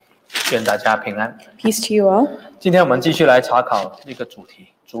愿大家平安。 Peace to you all. 今天我们继续来查考一个主题：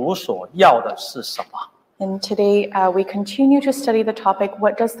主所要的是什么？ And today we continue to study the topic,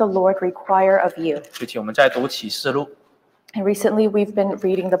 what does the Lord require of you? 具体我们在读启示录。 And recently we've been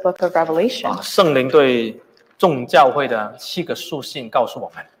reading the book of Revelation. 圣灵对众教会的7个书信告诉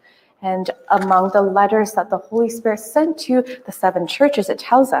我们， And among the letters that the Holy Spirit sent to the 7 churches, it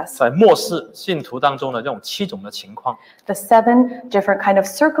tells us 在末世信徒当中的这种7种的情况， the 7 different kind of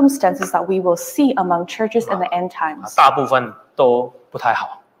circumstances that we will see among churches in the end times. 大部分都不太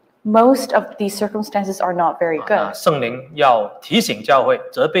好。 Most of these circumstances are not very 那 good. 圣灵要提醒教会、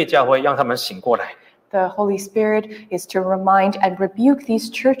责备教会，让他们醒过来。 The Holy Spirit is to remind and rebuke these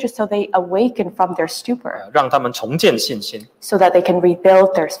churches so they awaken from their stupor, 让他们重建信心。 so that they can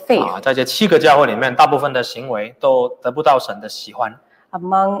rebuild their faith. 在这7个教会里面，大部分的行为都得不到神的喜欢。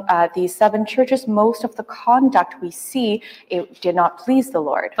 Among these 7 churches, most of the conduct we see, it did not please the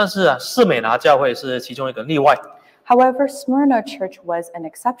Lord. 但是士美拿教会是其中一个例外。 However, Smyrna church was an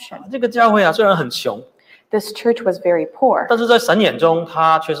exception. 这个教会虽然很穷， This church was very poor. 但是在神眼中，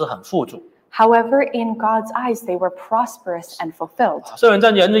它却是很富足。 However, in God's eyes, they were prosperous and fulfilled. 虽然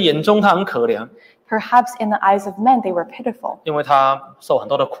在人的眼中，它很可怜， Perhaps in the eyes of men, they were pitiful 因为它受很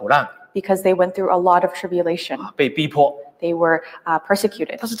多的苦难， because they went through a lot of tribulation. 被逼迫。 They were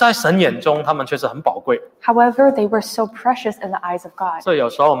persecuted. 但是在神眼中，他们却是很宝贵。 However, they were so precious in the eyes of God. 所以有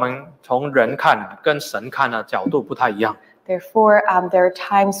时候我们从人看跟神看的角度不太一样。 Therefore, there are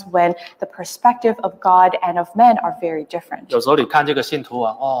times when the perspective of God and of men are very different. 有时候你看这个信徒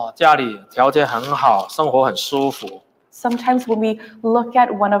家里条件很好，生活很舒服， Sometimes when we look at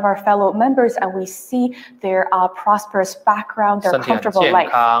one of our fellow members and we see their prosperous background, their 身体很 comfortable 健 life,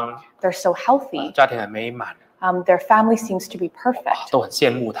 康， they're so healthy, 家庭很美满， their family seems to be perfect, 都很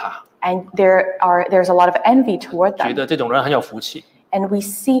羡慕他， and there's a lot of envy toward 觉 them. 得这种人很有福气。 And we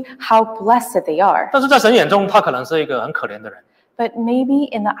see how blessed they are. 但是在神眼中，他可能是一个很可怜的人。 But maybe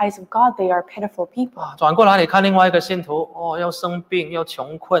in the eyes of God, they are pitiful people. 转过来你看另外一个信徒，又生病，又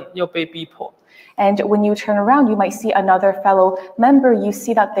穷困，又被逼迫。 And when you turn around, you might see another fellow member. You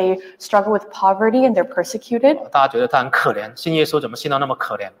see that they struggle with poverty and they're persecuted. 大家觉得他很可怜，信耶稣怎么信到那么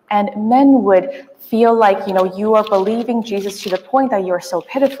可怜？ And men would feel like, you are believing Jesus to the point that you are so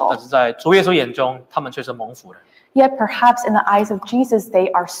但 pitiful. 是在主耶稣眼中，他们却是蒙福的， Yet perhaps in the eyes of Jesus,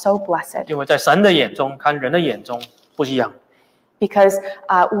 they are so blessed. 因为在神的眼中看人的眼中不一样。 Because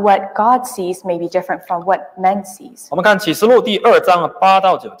what God sees may be different from what men sees. 我们看启示录第2章8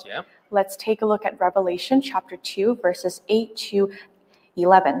到9节。 Let's take a look at Revelation chapter 2, verses 8 to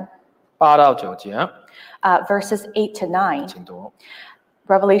 11. 8到9节， Verses 8 to 9. 请读。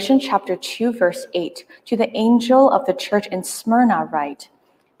 Revelation chapter 2, verse 8. To the angel of the church in Smyrna write,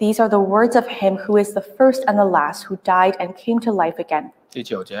 These are the words of him who is the first and the last, who died and came to life again. 第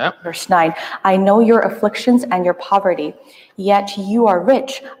9节， Verse 9. I know your afflictions and your poverty, yet you are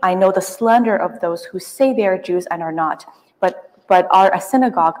rich. I know the slander of those who say they are Jews and are not, but are a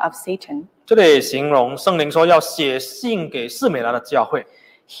synagogue of Satan. 这里形容圣灵说要写信给士美拿的教会。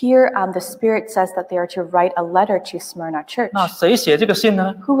 Here, the Spirit says that they are to write a letter to Smyrna church. 那谁写这个信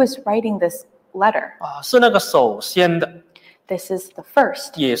呢？ Who is writing this letter? 是那个首先的， This is the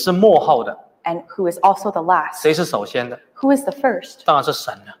first, 也是末后的。 and who is also the last? 谁是首先的？ Who is the first? 当然是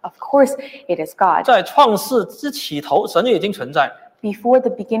神了。 Of course, it is God. 在创世之起头，神就已经存在。 Before the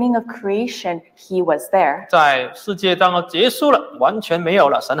beginning of creation, He was there. 在世界当中结束了，完全没有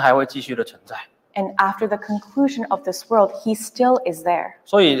了，神还会继续的存在。 And after the conclusion of this world, He still is there.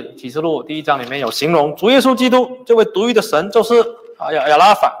 所以启示录第1章里面有形容主耶稣基督这位独一的神，就是亚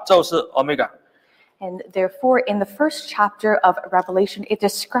拉法，就是 Omega。 And therefore, in the first chapter of Revelation, it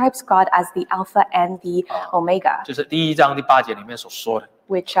describes God as the Alpha and the Omega, 就是第1章第8节里面所说的。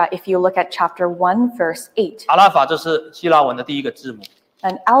 which if you look at chapter 1, verse 8, 阿拉法就是希腊文的第1个字母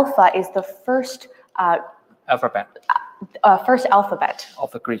and Alpha is the first alphabet alphabet of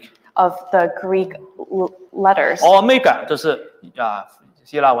the Greek。 of the Greek letters. Omega 就是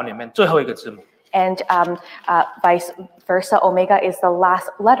希腊文里面最后一个字母。 And vice versa, Omega is the last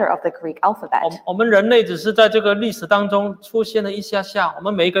letter of the Greek alphabet. 我们人类只是在这个历史当中出现了一下下，我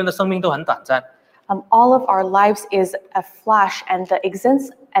们每一个人的生命都很短暂。 All of our lives is a flash, and the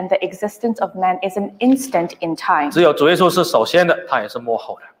existence of man is an instant in time. 只有主耶稣是首先的，他也是末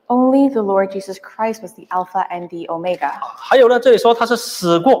后的。 Only the Lord Jesus Christ was the Alpha and the Omega. 还有呢，这里说他是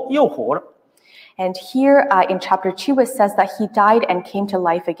死过又活了。And here in chapter 2, it says that he died and came to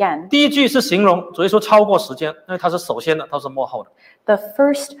life again. 第一句是形容主耶稣超过时间，因为他是首先的，他是末后的。The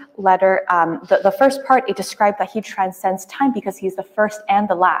first letter, the first part, it described that he transcends time because he's the first and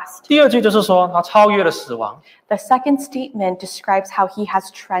the last. 第二句就是说他超越了死亡。 The second statement describes how he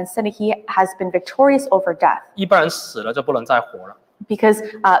has transcended, he has been victorious over death. 一般人死了就不能再活了。 Because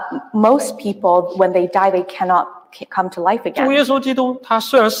most people, when they die, they cannot come to life 主 again. 耶稣基督他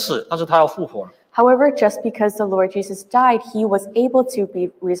虽然死，但是他要复活了。 However, just because the Lord Jesus died, he was able to be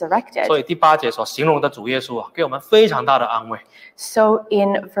resurrected. 所以第8节所形容的主耶稣啊，给我们非常大的安慰。 So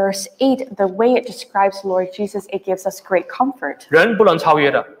in verse 8, the way it describes Lord Jesus, it gives us great comfort. 人不能超越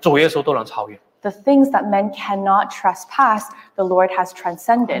的，主耶稣都能超越。 The things that men cannot trespass, the Lord has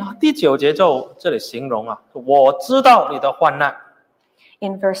transcended. 第9节就这里形容啊，我知道你的患难，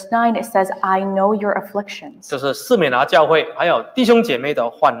 In verse 9, it says, I know your afflictions, 就是士美拿教会还有弟兄姐妹的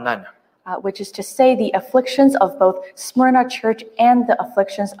患难啊。 which is to say the afflictions of both Smyrna church and the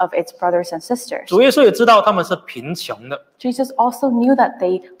afflictions of its brothers and sisters. 主耶稣也知道他们是贫穷的， Jesus also knew that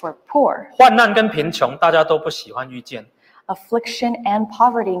they were poor. 患难跟贫穷大家都不喜欢遇见。 Affliction and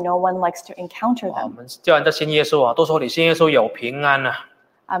poverty, no one likes to encounter 我 them. 们叫人家信耶稣啊，都说你信耶稣有平安啊。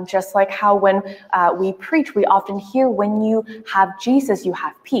 Just like how when we preach, we often hear when you have Jesus, you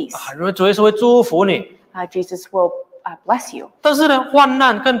have peace. 啊，因为主耶稣会祝福你。 Jesus will bless you. 但是呢，患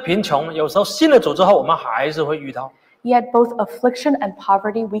难跟贫穷，有时候信了主之后，我们还是会遇到。 Yet both affliction and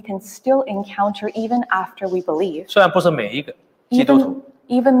poverty we can still encounter even after we believe. 虽然不是每一个基督徒，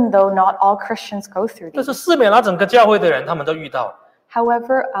 Even though not all Christians go through 但 these. 是士美拿整个教会的人，他们都遇到了，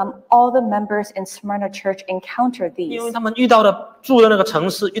 However, all the members in Smyrna church encountered 因为 these 他们遇到的住的那个城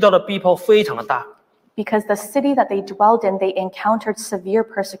市遇到的逼迫非常的大， because the city that they dwelled in, they encountered severe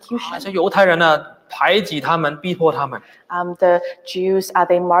而 persecution. 且犹太人呢排挤他们，逼迫他们， The Jews,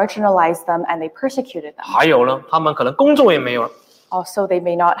 they marginalized them and they persecuted them. 还有呢，他们可能工作也没有了， Also, they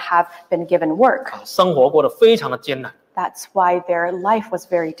may not have been given work. 生活过得非常的艰难。 That's why their life was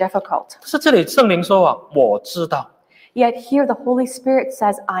very difficult. 是这里圣灵说啊，我知道。 Yet here the Holy Spirit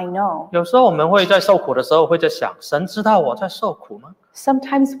says, I know. 有时候我们会在受苦的时候会在想，神知道我在受苦吗？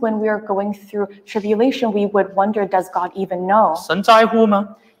 Sometimes when we are going through tribulation, we would wonder, does God even know? 神在乎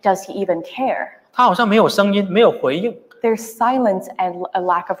吗？ Does he even care? 他好像没有声音，没有回应。 There's silence and a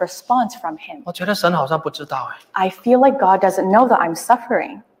lack of response from him. 我觉得神好像不知道哎。 I feel like God doesn't know that I'm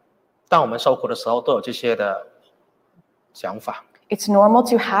suffering. 当我们受苦的时候，都有这些的想法。 It's normal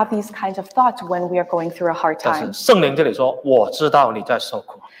to have these kinds of thoughts when we are going through a hard 但 time. 是圣灵这里说，我知道你在受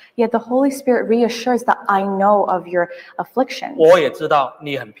苦， Yet the Holy Spirit reassures that I know of your afflictions. 我也知道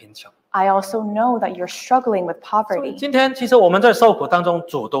你很贫穷。 I also know that you're struggling with 所以 poverty. 今天其实我们在受苦当中，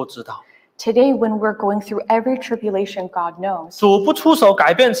主都知道。 Today, when we're going through every tribulation, God knows. 主不出手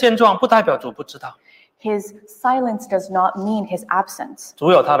改变现状，不代表主不知道。 His silence does not mean his absence.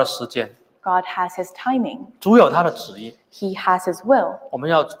 主有他的时间， God has his timing. 主有他的旨意。 He has his will. 我们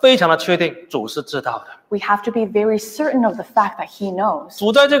要非常的确定，主是知道的。 We have to be very certain of the fact that he knows.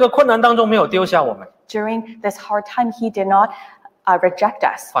 主在这个困难当中没有丢下我们， During this hard time, he did not reject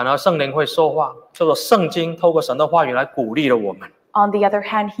us. 反而圣灵会说话，叫做圣经透过神的话语来鼓励了我们。 On the other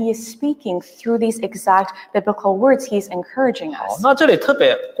hand, he is speaking through these exact biblical words. He's encouraging 好， us. 那这里特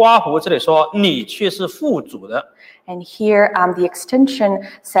别刮胡，这里说你却是富足的， And here, the extension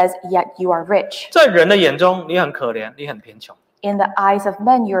says, yet you are rich. 在人的眼中你很可怜，你很贫穷； In the eyes of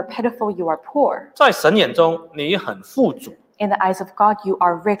men, you are pitiful, you are poor. 在神眼中你很富足。 In the eyes of God, you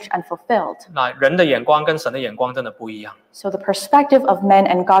are rich and fulfilled. 那人的眼光跟神的眼光真的不一样。 So the perspective of men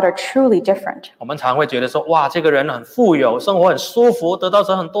and God are truly different. 我们常会觉得说，哇，这个人很富有，生活很舒服，得到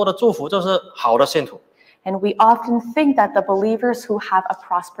神很多的祝福，就是好的信徒。 And we often think that the believers who have a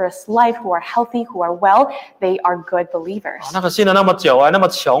prosperous life, who are healthy, who are well, they are good believers. 那个信了那么久啊，那么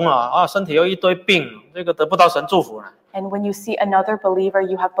穷啊，身体又一堆病，这个得不到神祝福了。 And when you see another believer,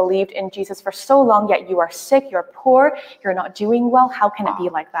 you have believed in Jesus for so long, yet you are sick, you're poor, you're not doing well. How can it be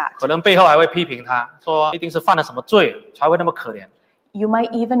like that? 可能背后还会批评他，说一定是犯了什么罪才会那么可怜。 You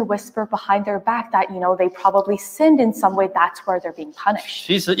might even whisper behind their back that, they probably sinned in some way. That's where they're being punished.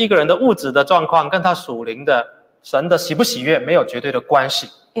 其实一个人的物质的状况跟他属灵的神的喜不喜悦没有绝对的关系。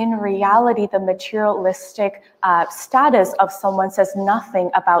 In reality, the materialistic status of someone says nothing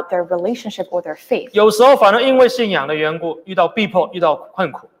about their relationship or their faith. 有时候反而因为信仰的缘故，遇到逼迫，遇到困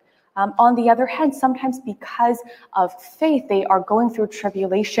苦， On the other hand, sometimes because of faith, they are going through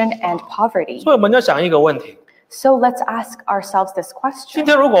tribulation and poverty. 所以我们要想一个问题： So let's ask ourselves this 今 question.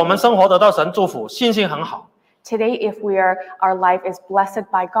 天如果我们生活得到神祝福，信心很好， Today, if our life is blessed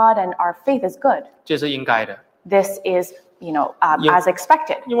by God and our faith is good, 这是应该的， this is, as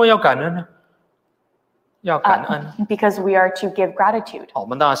expected. 因为要感恩呢。要感恩。because we are to give gratitude. 我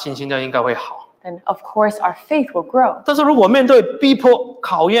们当然信心就应该会好。 Then of course our faith will grow. 但是如果面对逼迫、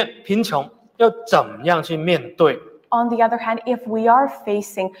考验、贫穷，要怎么样去面对？ On the other hand, if we are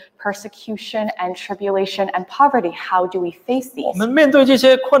facing persecution and tribulation and poverty, how do we face 我 these? 们面对这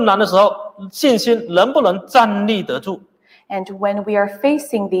些困难的时候，信心能不能站立得住？ And when we are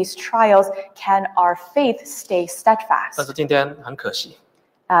facing these trials, can our faith stay 但 steadfast? 是今天很可惜，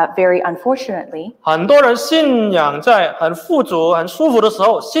 Very unfortunately, 很多人信仰在很富足、很舒服的时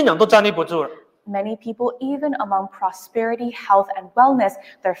候，信仰都站立不住了。 many people, even among prosperity, health, and wellness,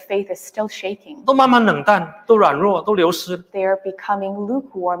 their faith is still shaking. 都慢慢冷淡，都软弱，都流失。 They are becoming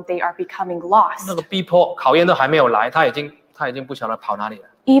lukewarm. They are becoming 那 lost. 个逼迫、考验都还没有来，他已经不晓得跑哪里了。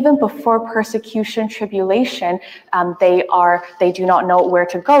 Even before persecution, tribulation, they do not know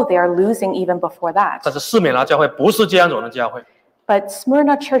where to go. They are losing even before that. 但是士美拿教会不是这样种的教会， But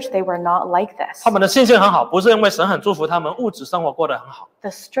Smyrna Church, they were not like this. 他们的信心很好，不是因为神很祝福他们，物质生活过得很好， The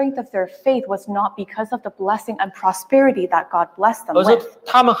strength of their faith was not because of the blessing and prosperity that God blessed them 而 with, 是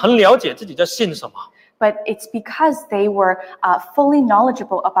他们很了解自己在信什么。 but it's because they were fully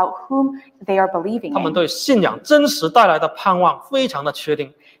knowledgeable about whom they are believing 他们 in. 对信仰真实带来的盼望非常的确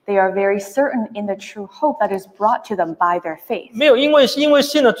定， They are very certain in the true hope that is brought to them by their faith. 没有因为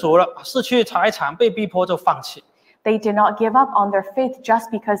信了主了，失去财产被逼迫就放弃。 They did not give up on their faith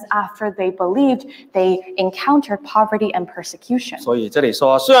just because after they believed, they encountered poverty and persecution. 所以这里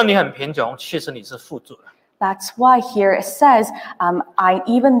说，虽然你很贫穷，其实你是富足的。 That's why here it says,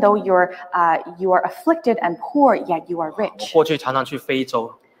 even though you are afflicted and poor, yet you are 我 rich. 过去常常去非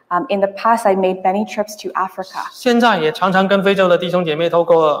洲， In the past, I made many trips to Africa. 现在也常常跟非洲的弟兄姐妹透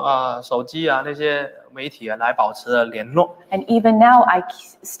过手机那些媒体来保持联络。 And even now, I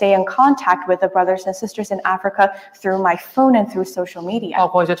stay in contact with the brothers and sisters in Africa through my phone and through social media, 包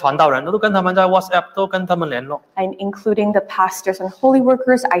括一些传道人，都跟他们在 WhatsApp 都跟他们联络。 and including the pastors and holy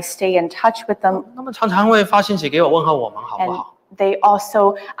workers. I stay in touch with them, 他们常常会发信息给我问候我们好不 and 好？ they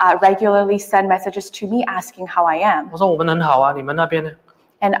also regularly send messages to me asking how I am. 我说我们很好啊，你们那边呢？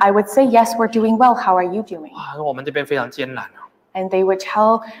 And I would say, yes, we're doing well. How are you doing? 我们这边非常艰难 And they would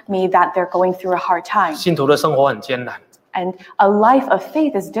tell me that they're going through a hard time. 信徒的生活很艰难 And a life of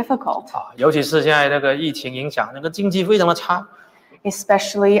faith is difficult, 尤其是现在那个疫情影响，那个经济非常的差。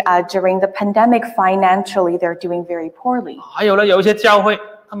 especially during the pandemic. Financially, they're doing very poorly. 还有一些教会，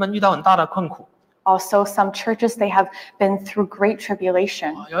他们遇到很大的困苦。 Also, some churches, they have been through great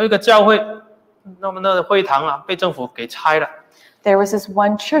tribulation. 有一个教会，他们的会堂被政府给拆了。 There was this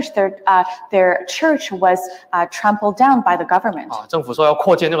one church, their church was trampled down by the government. 政府说要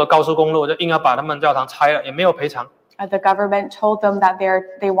扩建那个高速公路，就硬要把他们教堂拆了，也没有赔偿。 The government told them that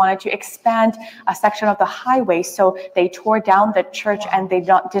they wanted to expand a section of the highway, so they tore down the church and they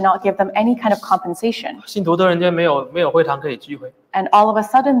did not give them any kind of compensation. 信徒突然间没有会堂可以聚会， And all of a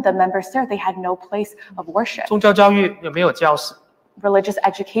sudden, the members there, they had no place of worship. 宗教教育也没有教师， Religious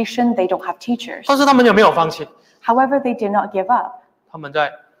education, they don't have teachers. 但是他们也没有放弃， However, they did not give up. 他们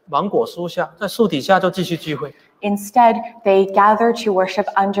在芒果树下，在树底下就继续聚会。 Instead, they gathered to worship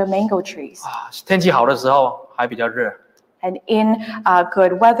under mango trees. 天气好的时候还比较热， And in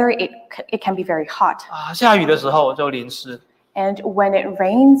good weather, it can be very hot. 下雨的时候就淋湿。 And when it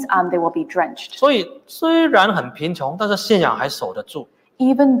rains, they will be drenched. 所以虽然很贫穷，但是信仰还守得住。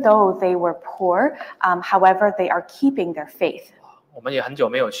 Even though they were poor, however, they are keeping their faith. 我们也很久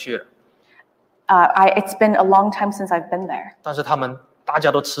没有去了， It's been a long time since I've been there. 但是大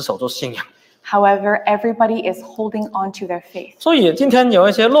家都持守住信仰。 However, everybody is holding on to their faith. 所以今天有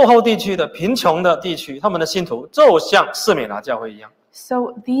一些落后地区的贫穷的地区，他们的信徒就像士美拿教会一样。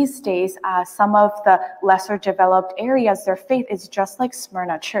 So these days, some of the lesser developed areas, their faith is just like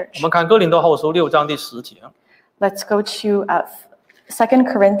Smyrna 我 Church. 们看哥林多后书6章第10节， Let's go to 2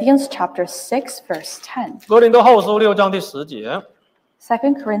 Corinthians chapter 6, verse 10. 哥林多后书6章第10节，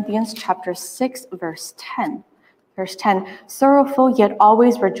 2 Corinthians chapter 6, verse 10. Verse 10, sorrowful yet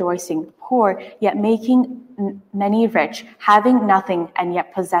always rejoicing, poor yet making many rich, having nothing and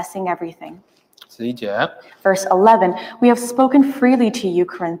yet possessing everything. 11节， Verse 11, we have spoken freely to you,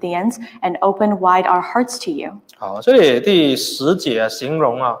 Corinthians, and opened wide our hearts to you. 好，这里第10节形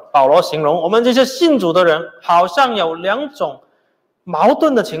容保罗形容我们这些信主的人，好像有2种矛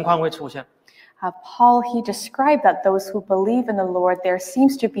盾的情况会出现。 Paul, he described that those who believe in the Lord, there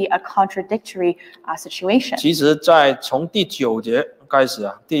seems to be a contradictory situation. 其实，从第9节开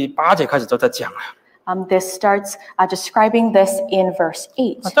始第8节开始就在讲了。 This starts describing this in verse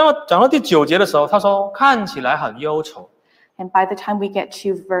 8. 讲到第9节的时候，他说看起来很忧愁。And by the time we get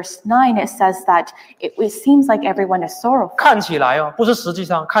to verse 9, it says that it seems like everyone is sorrowful. 看起来不是实际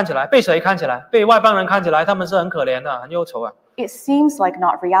上，看起来被谁看起来？被外邦人看起来，他们是很可怜的，很忧愁啊。It seems like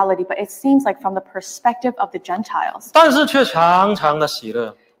not reality, but it seems like from the perspective of the Gentiles. 但是却常常的喜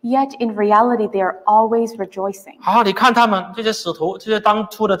乐。Yet in reality, they are always rejoicing. 你看他们这些使徒，这些当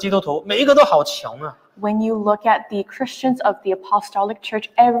初的基督徒，每一个都好穷啊。When you look at the Christians of the Apostolic Church,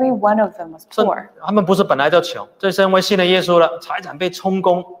 every one of them was poor. 他们不是本来就穷，这是因为信了耶稣了，财产被充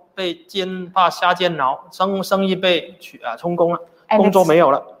公，被瞎监牢，生意被充公了，工作没有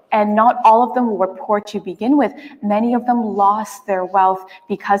了。And not all of them were poor to begin with. Many of them lost their wealth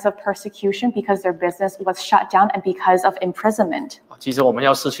because of persecution, because their business was shut down, and because of imprisonment. 其实我们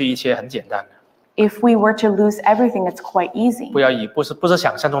要失去一切很简单的。If we were to lose everything, it's quite easy. 不是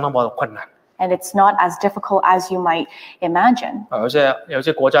想象中那么困难。And it's not as difficult as you might imagine. 有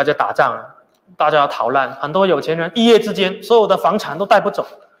些国家在打仗，大家要逃难，很多有钱人一夜之间所有的房产都带不走。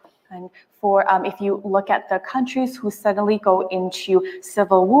And if you look at the countries who suddenly go into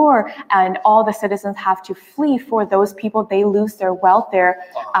civil war and all the citizens have to flee, for those people, they lose their wealth, their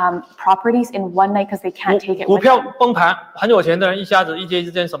properties in one night because they can't take it with them. 股票崩盘，很有钱的人一夜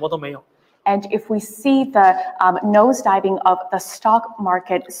之间什么都没有。And if we see the nosediving of the stock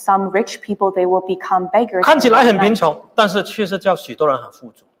market, some rich people, they will become beggars. 看起来很贫穷，但是却是叫许多人很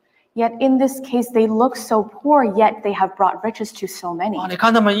富足。Yet in this case, they look so poor, yet they have brought riches to so many. 你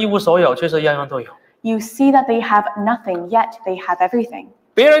看他们一无所有，却是样样都有。You see that they have nothing, yet they have everything.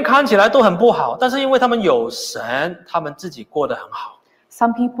 别人看起来都很不好，但是因为他们有神，他们自己过得很好。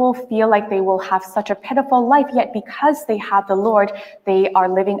Some people feel like they will have such a pitiful life, yet because they have the Lord, they are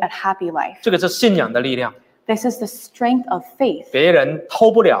living a happy life. 这个是信仰的力量。This is the strength of faith. 别人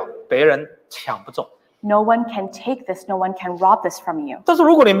偷不了，别人抢不走。No one can take this, no one can rob this from you. 但是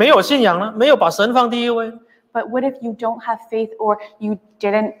如果你没有信仰呢？没有把神放第一位。But what if you don't have faith or you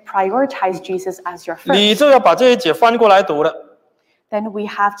didn't prioritize Jesus as your 你 first? 就要把这一节翻过来读了。Then we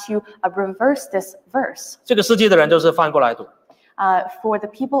have to reverse this verse. 这个世界的人就是翻过来读。For the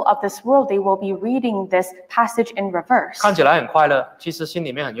people of this world, they will be reading this passage in reverse. 看起来很快乐，其实心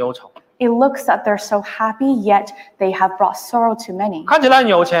里面很忧愁。It looks that they're so happy, yet they have brought sorrow to many. 看起来很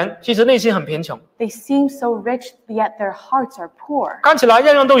有钱，其实内心很贫穷。They seem so rich, yet their hearts are poor. 看起来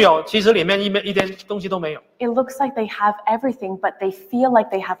样样都有，其实里面一点东西都没有。It looks like they have everything, but they feel like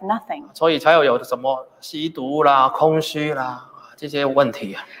they have nothing. 所以才有什么吸毒啦、空虚啦这些问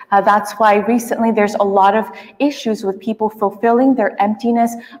题。That's why recently there's a lot of issues with people fulfilling their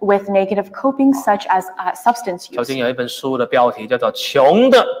emptiness with negative coping, such as substance 曾 use. 经有一本书的标题叫做《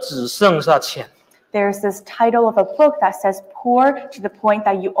穷的只剩下钱》。There's this title of a book that says poor to the point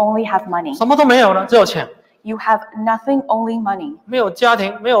that you only have money. 什么都没有了，只有钱。You have nothing, only money. 没有家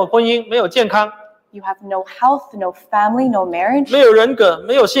庭，没有婚姻，没有健康， You have no health, no family, no marriage, 没有人格，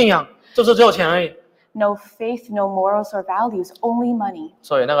没有信仰，就是只有钱而已。no faith, no morals or values, only money.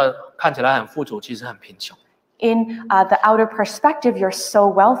 所以那个看起来很富足，其实很贫穷。In the outer perspective, you're so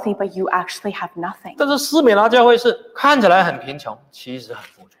wealthy, but you actually have nothing. 但是斯米拉教会是看起来很贫穷，其实很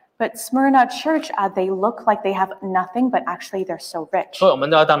富足。But Smyrna Church, they look like they have nothing, but actually they're so rich. 所以我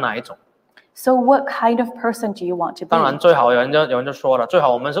们要当哪一种？ So what kind of person do you want to 当然 be? 最好有人就说了，最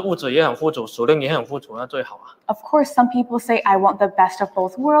好我们是物质也很富足，属灵也很富足，那最好啊。Of course, some people say, I want the best of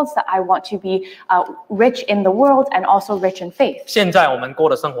both worlds, that I want to be rich in the world and also rich in faith. 现在我们过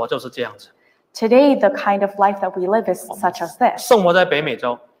的生活就是这样子。 Today, the kind of life that we live is such as this. 生活在北美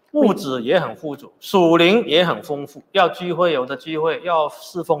洲，物质也很富足，属灵也很丰富，要聚会有的聚会，要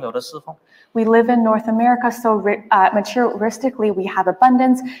侍奉有的侍奉。 We live in North America, so materialistically we have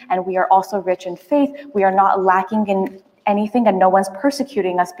abundance, and we are also rich in faith. We are not lacking in anything, and no one's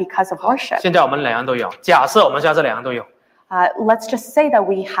persecuting us because of worship. 现在我们两样都有，假设我们现在两样都有。 Let's just say that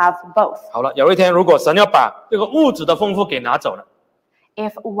we have both. 好了，有一天如果神要把这个物质的丰富给拿走了，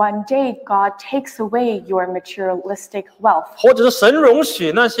 If one day God takes away your materialistic wealth, 或者是神容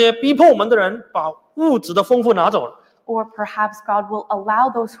许那些逼迫我们的人把物质的丰富拿走了， or perhaps God will allow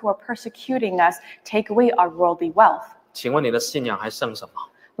those who are persecuting us take away our worldly wealth. 请问你的信仰还剩什么？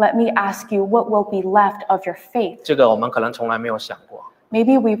 Let me ask you, what will be left of your faith? 这个我们可能从来没有想过，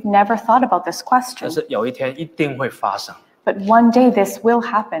 Maybe we've never thought about this 但 question, 是有一天一定会发生。 but one day this will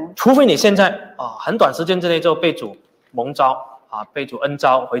happen. 除非你现在很短时间之内就被主蒙召被主恩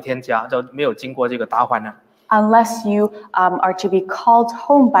召回天家，就没有经过这个大患难。 Unless you are to be called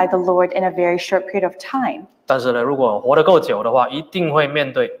home by the Lord in a very short period of time. 但是呢，如果活得够久的话，一定会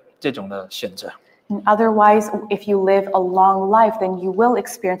面对这种的选择。 And otherwise, if you live a long life, then you will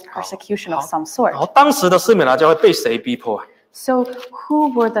experience persecution of some sort. 然后当时的斯米拿教会被谁逼迫？ So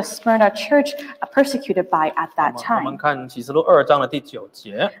who were the Smyrna church persecuted by at that 我们 time? 看启示录2章的第9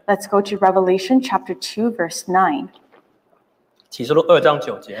节， Let's go to Revelation chapter 2, verse 9. 启示录2章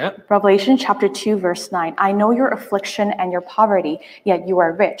9节， Revelation chapter 2, verse 9. I know your affliction and your poverty, yet you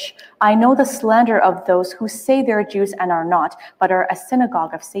are rich. I know the slander of those who say they are Jews and are not, but are a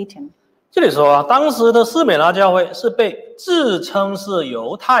synagogue of Satan. 这里说啊，当时的斯美拉教会是被自称是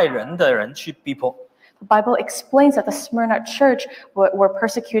犹太人的人去逼迫。 The Bible explains that the Smyrna church were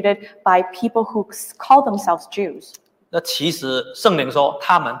persecuted by people who call themselves Jews. 那其实圣灵说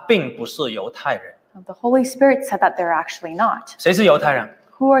他们并不是犹太人。 The Holy Spirit said that they're actually not. 谁是犹太人？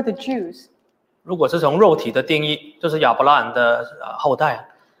 Who are the Jews? 如果是从肉体的定义，就是亚伯拉罕的后代。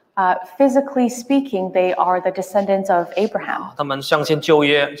 Physically speaking, they are the descendants of Abraham. 他们相信旧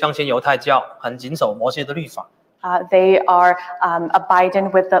约，相信犹太教，很谨守摩西的律法。 They are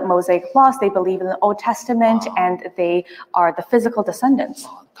abiding with the Mosaic laws. They believe in the Old Testament, and they are the physical descendants.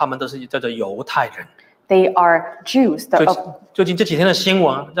 他们都是叫做犹太人。 They are Jews. 最近这几天的新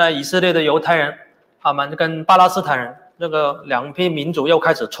闻，在以色列的犹太人，他们跟巴勒斯坦人这个两批民族又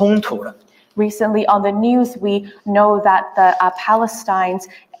开始冲突了。 Recently on the news, we know that the Palestinians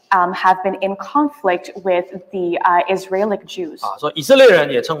have been in conflict with the Israeli Jews. 说以色列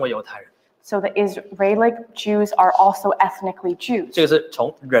人也称为犹太人。 So the Israeli Jews are also ethnically Jews. 这个是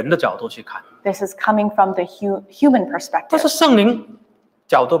从人的角度去看， This is coming from the human 但 perspective. 是圣灵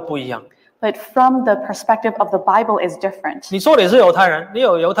角度不一样。 But from the perspective of the Bible is different. 你说你是犹太人，你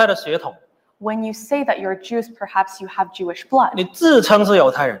有犹太的血统， When you say that you're Jews, perhaps you have Jewish blood, 你自称是犹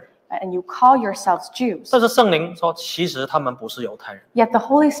太人， and you call yourselves Jews. 但是圣灵说其实他们不是犹太人。 Yet the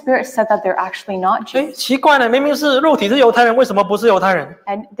Holy Spirit said that they're actually not 哎， Jews. 奇怪了，明明是肉体是犹太人，为什么不是犹太人？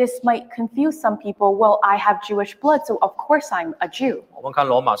 And this might confuse some people. Well, I have Jewish blood, so of course I'm a Jew. 我们看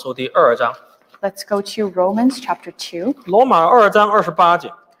罗马书第2章， Let's go to Romans chapter 2. 罗马2章28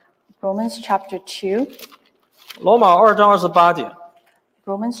节， Romans chapter 2. 罗马2章28节，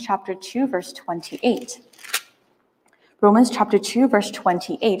 Romans chapter 2, verse 28. Romans chapter 2, verse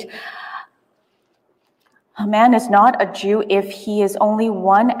 28. A man is not a Jew if he is only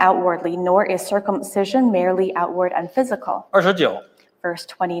one outwardly, nor is circumcision merely outward and physical. 29， Verse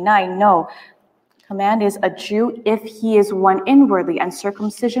 29. No, a man is a Jew if he is one inwardly, and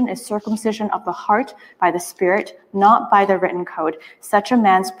circumcision is circumcision of the heart by the Spirit, not by the written code. Such a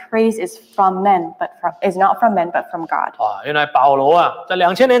man's praise is not from men, but from God. 原来保罗啊，在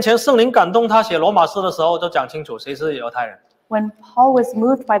2000年前圣灵感动他写罗马书的时候，就讲清楚谁是犹太人。 When Paul was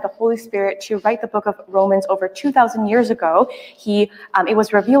moved by the Holy Spirit to write the book of Romans over 2,000 years ago, it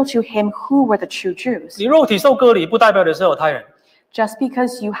was revealed to him who were the true Jews. 你肉体受割礼，不代表你是犹太人。 Just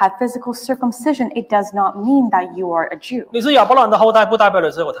because you have physical circumcision, it does not mean that you are a Jew. 你是亚伯拉罕的后代，不代表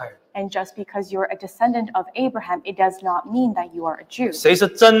你是犹太人。 And just because you're a descendant of Abraham, it does not mean that you are a Jew. 谁是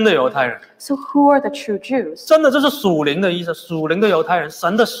真的犹太人？ So who are the true Jews? 真的就是属灵的意思，属灵的犹太人，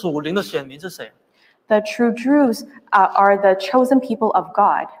神的属灵的选民是谁？ The true Jews are the chosen people of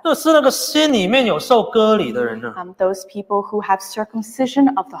God. 是那个心里面有受割礼的人呢。 Those people who have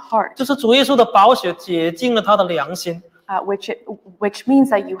circumcision of the heart. 就是主耶稣的宝血洁净了他的良心。 Which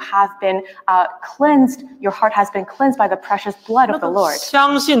means that you have been cleansed, your heart has been cleansed by the precious blood of the Lord.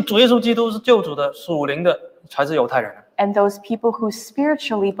 相信主耶稣基督是救主的属灵的才是犹太人。 And those people who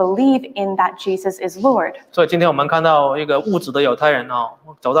spiritually believe in that Jesus is Lord. 所以今天我们看到一个物质的犹太人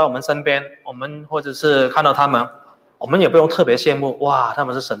走到我们身边，我们或者是看到他们，我们也不用特别羡慕，哇，他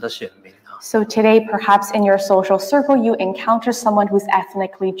们是神的选民。 So today, perhaps in your social circle, you encounter someone who's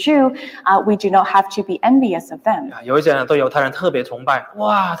ethnically Jew. We do not have to be envious of them. 有一些人对犹太人特别崇拜，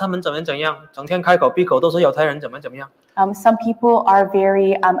哇，他们怎样，整天开口闭口都是犹太人怎么样。 Some people are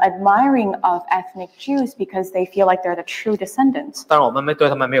very admiring of ethnic Jews because they feel like they're the true descendants. 当然，我们对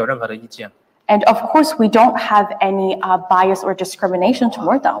他们没有任何的意见。 And of course, we don't have any bias or discrimination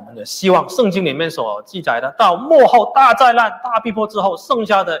toward 我 them. 们也希望圣经里面所记载的，到末后大灾难、大逼迫之后，剩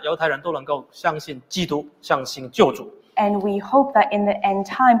下的犹太人都能够相信基督，相信救主。 And we hope that in the end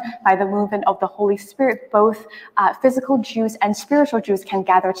time, by the movement of the Holy Spirit, both physical Jews and spiritual Jews can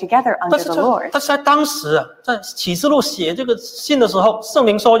gather together under the Lord. 但是在当时啊，在启示录写这个信的时候，圣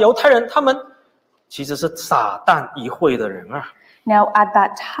灵说犹太人他们其实是撒旦一会的人啊。 Now, at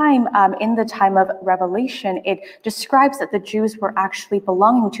that time, in the time of Revelation, it describes that the Jews were actually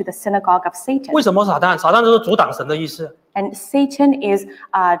belonging to the synagogue of Satan. 为什么撒旦？撒旦就是阻挡神的意思。 And Satan is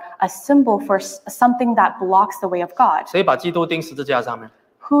a symbol for something that blocks the way of God. 谁把基督钉十字架上面？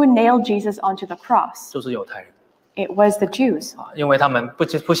 Who nailed Jesus onto the cross? 就是犹太人 It was the Jews. 因为他们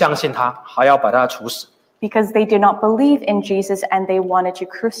不相信他，还要把他处死。 Because they did not believe in Jesus and they wanted to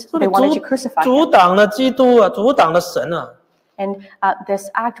crucify 阻 him. 挡了基督啊，阻挡了神啊。And this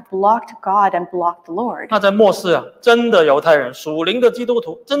act blocked God and blocked the Lord. 那在末世啊，真的犹太人、属灵的基督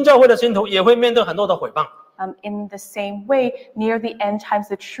徒、真教会的信徒也会面对很多的毁谤。In the same way, near the end times,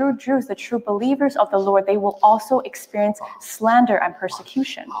 the true Jews, the true believers of the Lord, they will also experience slander and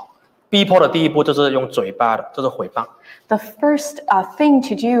persecution. 逼迫的第一步就是用嘴巴的，就是毁谤。The first thing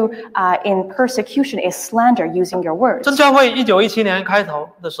to do in persecution is slander, using your words. 真教会1917年开头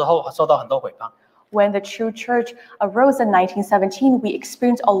的时候受到很多毁谤。When the true church arose in 1917, we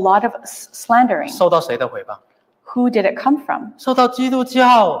experienced a lot of slandering. 受到谁的毁谤？ Who did it come from? 受到基督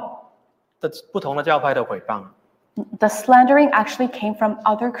教的不同的教派的毁谤。The slandering actually came from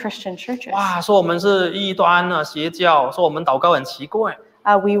other Christian churches. 哇，说我们是异端啊，邪教，说我们祷告很奇怪。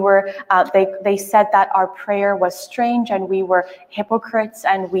They said that our prayer was strange and we were hypocrites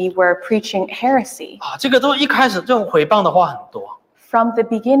and we were preaching heresy. 这个都一开始这种毁谤的话很多。From the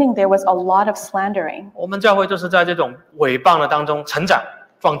beginning, there was a lot of slandering. 我们教会就是在这种毁谤的当中成长、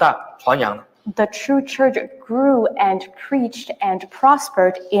放大、传扬的。The true church grew and preached and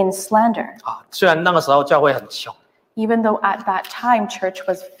prospered in slander. 虽然那个时候教会很穷。Even though at that time church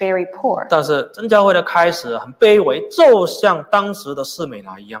was very poor. 但是真教会的开始很卑微，就像当时的士美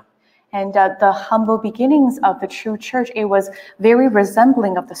拿一样。And the humble beginnings of the true church, it was very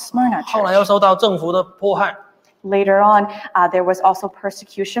resembling of the Smyrna church. 后来又受到政府的迫害。Later on, there was also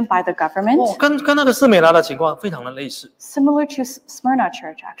persecution by the government. 跟那个士美拿的情况非常的类似。Similar to Smyrna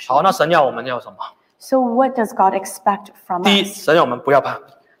church, actually. 好，那神要我们要什么？ So what does God expect from 第一， us? 神要我们不要怕。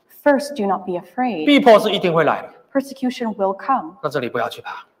 First, do not be afraid. 逼迫是一定会来的。Persecution will come, 那这里不要去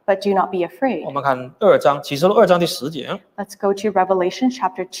怕。 but do not be afraid. 我们看2章，启示录2章第10节。 Let's go to Revelation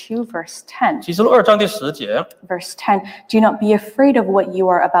chapter 2, verse 10. 启示录2章第10节。 Verse 10, do not be afraid of what you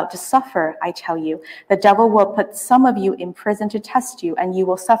are about to suffer, I tell you. The devil will put some of you in prison to test you, and you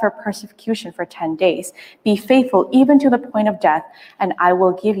will suffer persecution for 10 days. Be faithful even to the point of death, and I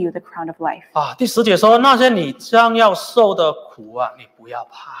will give you the crown of life. 第10节说，那些你将要受的苦啊，你不要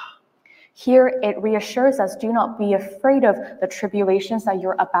怕。 Here it reassures us, do not be afraid of the tribulations that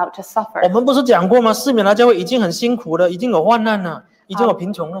you're about to suffer. 我们不是讲过吗？士美拿教会已经很辛苦了，已经有患难了，已经有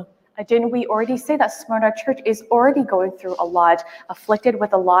贫穷了。 Didn't we already say that Smyrna church is already going through a lot, afflicted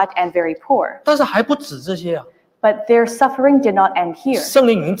with a lot, and very poor? 但是还不止这些啊。 But their suffering did not end here. 圣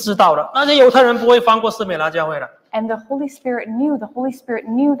灵已经知道了，那些犹太人不会放过士美拿教会了。 And the Holy Spirit knew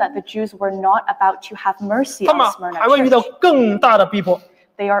that the Jews were not about to have mercy 他 on 们 Smyrna 还会遇到 church. 更大的逼迫。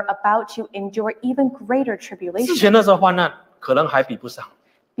 They are about to endure even greater 之 tribulation. 前那时候患难可能还比不上。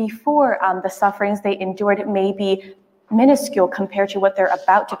 Before the sufferings they endured may be minuscule compared to what they're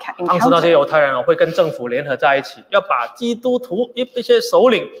about to 当时那些 encounter. 犹太人会跟政府联合在一起，要把基督徒一些首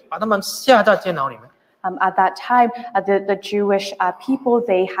领把他们下在监牢里面。 At that time, the Jewish people,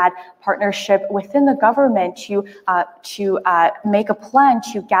 they had partnership within the government to make a plan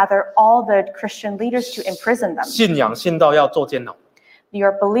to gather all the Christian leaders to imprison them. 信仰信到要做监牢。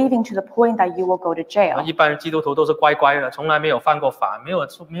 You're believing to the point that you will go to jail. 一般基督徒都是乖乖的，从来没有犯过法，没有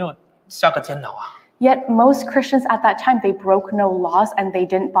下个监牢啊。 Yet most Christians at that time, they broke no laws and they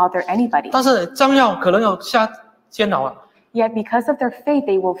didn't bother anybody. 但是将要可能要下监牢啊， Yet because of their faith,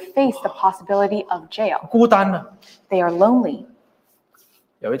 they will face the possibility of jail. 孤单了。 They are lonely.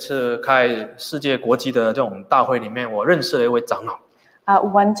 有一次开世界国际的这种大会里面，我认识了一位长老。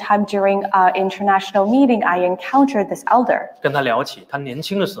 One time during an international meeting, I encountered this elder. 跟他聊起他年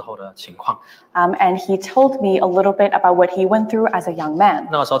轻的时候的情况。 And he told me a little bit about what he went through as a young man.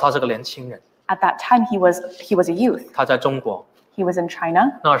 那个时候他是个年轻人， At that time, he was a youth. 他在中国， He was in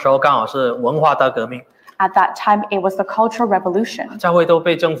China. 那时候刚好是文化大革命， At that time, it was the Cultural Revolution. 教会都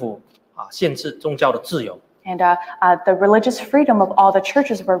被政府限制宗教的自由， And the religious freedom of all the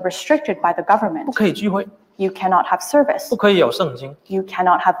churches were restricted by the 不 government. 可以聚会， You cannot have service. 不可以有圣经， You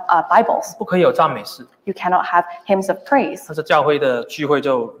cannot have Bibles. 不可以有赞美诗。 You cannot have hymns of praise. 但是教会的聚会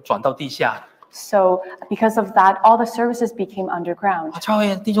就转到地下了。 So because of that, all the services became underground. 教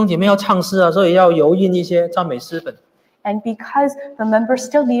会弟兄姐妹要唱诗啊，所以要油印一些赞美诗本。 And because the members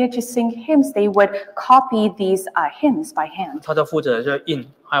still needed to sing hymns, they would copy these hymns by hand. 他就负责就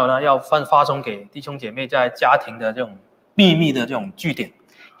印，还有呢要发送给弟兄姐妹在家庭的这种秘密的这种据点。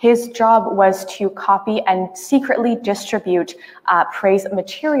 His job was to copy and secretly distribute praise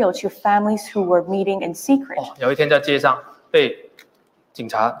material to families who were meeting in secret. 有一天在街上被警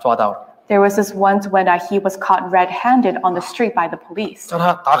察抓到了， There was this once when he was caught red-handed on the street by the police. 叫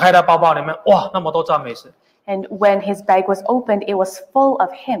他打开他包包里面，哇，那么多赞美诗， And when his bag was opened, it was full of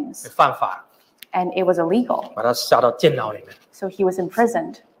hymns, 犯法， and it was illegal. 把他下到监牢里面。 So he was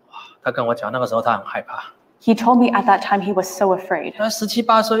imprisoned. 他跟我讲，那个时候他很害怕， He told me at that time he was so afraid. 他17、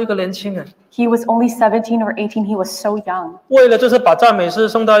18岁一个年轻人， He was only 17 or 18. He was so young. 为了就是把赞美诗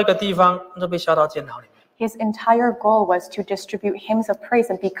送到一个地方，就被下到监牢里面。 His entire goal was to distribute hymns of praise,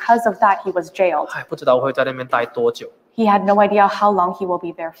 and because of that, he was jailed. 不知道会在那边待多久。 He had no idea how long he will be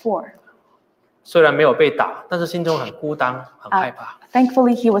there for. 虽然没有被打，但是心中很孤单，很害怕。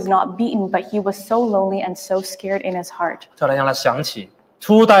 Thankfully, he was not beaten, but he was so lonely and so scared in his heart. 这来让他想起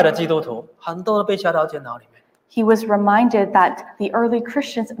初代的基督徒，很多都被下到监牢里面。 He was reminded that the early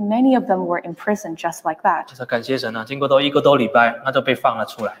Christians, many of them were in prison just like that. 就是感谢神啊，经过都1个多礼拜，那就被放了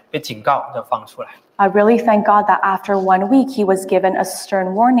出来，被警告就放出来。 I really thank God that after 1 week, he was given a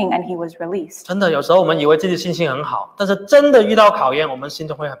stern warning and he was released. 真的，有时候我们以为自己信心很好，但是真的遇到考验，我们心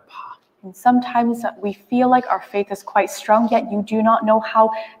中会很怕。 And sometimes we feel like our faith is quite strong, yet you do not know how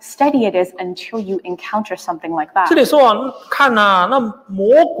steady it is until you encounter something like 这 that. 里说啊，看啊，那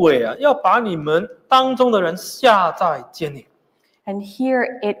魔鬼啊，要把你们当中的人下在监里， And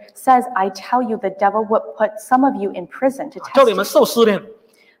here it says, I tell you, the devil would put some of you in prison to 叫 test 你们 you. 受试炼。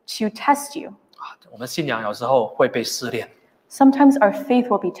 To test you. 我们信仰有时候会被试炼 Sometimes our faith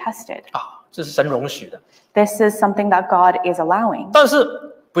will be tested. 这是神容许的。 This is something that God is allowing. 但是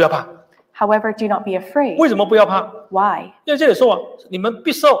不要怕， However, do not be afraid. 为什么不要怕？ Why? 因为这里说啊，你们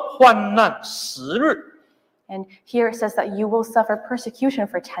必受患难10日。 And here it says that you will suffer persecution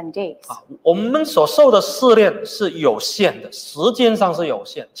for 10 days. 我们所受的试炼是有限的，时间上是有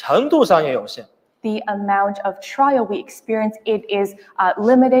限，程度上也有限。 The amount of trial we experience, it is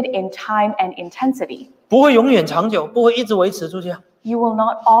limited in time and intensity. 不会永远长久，不会一直维持住这样。 You will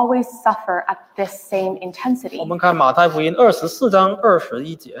not always suffer at this same 我 intensity. 们看马太福音24章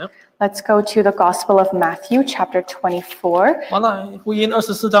21节， Let's go to the Gospel of Matthew, chapter 24. 马太福音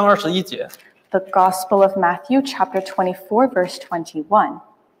24章21节， The Gospel of Matthew, chapter 24, verse 21.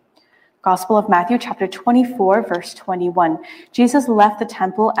 Gospel of Matthew, chapter 24, verse 21. Jesus left the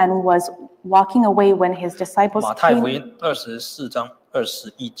temple and was walking away when his disciples 马太福 came. 音24章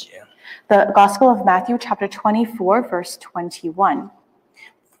21节。 The Gospel of Matthew, chapter 24, verse 21.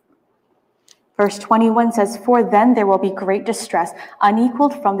 Verse 21 says, For then there will be great distress,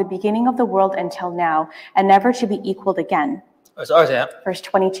 unequaled from the beginning of the world until now, and never to be equaled again. 22节， Verse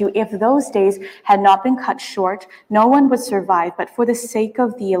 22, If those days had not been cut short, no one would survive, but for the sake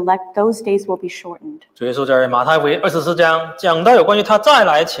of the elect, those days will be shortened. 主耶稣在马太福音24章讲到有关于他再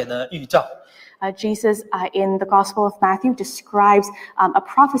来前的预兆。 Jesus in the Gospel of Matthew describes a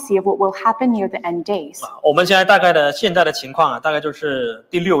prophecy of what will happen near the end days. 我们现在大概的现在的情况啊，大概就是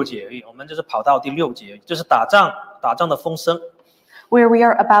第6节而已。我们就是跑到第6节，就是打仗的风声。 Where we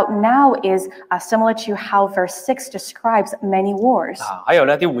are about now is similar to how verse 6 describes many wars. 还有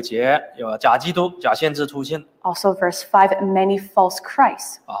呢，第5节有假基督、假先知出现。 Also verse 5, many false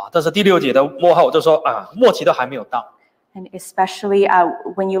Christs. 但是第6节的末后就说末期都还没有到。 And especially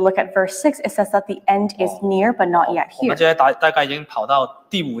when you look at verse 6, it says that the end is near but not yet 我们 here. 现在大概已经跑到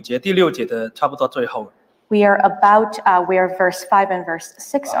第5节、第6节的差不多最后了。 We are about where verse 5 and verse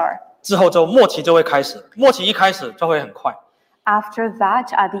 6 are. 之后就末期就会开始，末期一开始就会很快。 After that,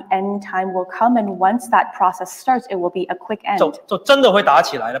 the end time will come, and once that process starts, it will be a quick end. 就真的会打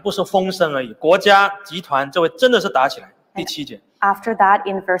起来了，不是风声而已。国家集团就会真的是打起来。第7节。 After that,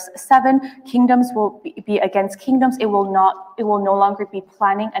 in verse 7, kingdoms will be against kingdoms. It will no longer be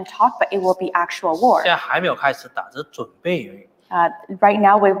planning and talk, but it will be actual war. 现在还没有开始打，只是准备而已。 Right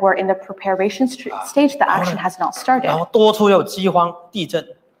now, we're in the preparation stage. The action has not 然 started. 后多处有饥荒、地震，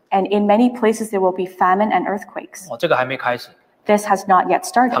 And in many places, there will be famine and earthquakes. 这个还没开始， This has not yet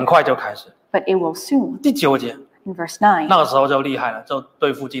很 started, 快就开始。 but it will soon. 第9节， In verse 9. 那个时候就厉害了，就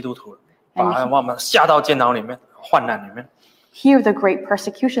对付基督徒了，把我们下到监牢里面、患难里面。 Here, the great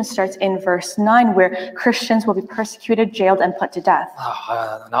persecution starts in verse 9, where Christians will be persecuted, jailed, and put to death.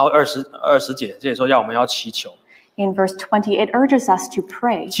 然后20节这里说我们要祈求， In verse 20, it urges us to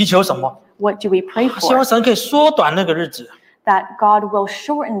pray. 祈求什么？ What do we pray 希望 for? 神可以缩短那个日子。 That God will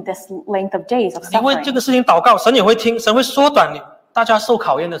shorten this length of days of 你为这 suffering. 个事情祷告，神也会听，神会缩短你大家受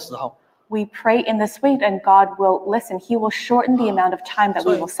考验的时候。 We pray in this way, and God will listen. He will shorten the amount of time that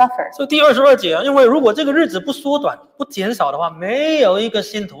we will suffer. 所以第22节因为如果这个日子不缩短、不减少的话，没有一个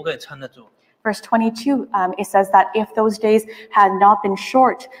信徒可以撑得住。 Verse 22, it says that if those days had not been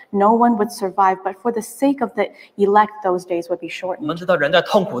short, no one would survive. But for the sake of the elect, those days would be 我 shortened. 们知道人在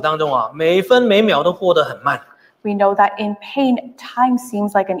痛苦当中每分每秒都过得很慢。 We know that in pain, time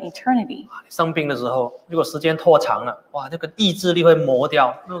seems like an eternity. 生病的时候，如果时间拖长了，那个意志力会磨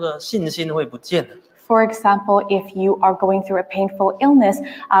掉，那个信心会不见了。For example, if you are going through a painful illness,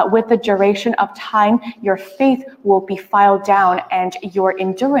 with the duration of time, your faith will be filed down and your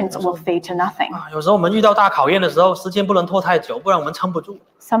endurance will fade to nothing. 有时候我们遇到大考验的时候，时间不能拖太久，不然我们撑不住。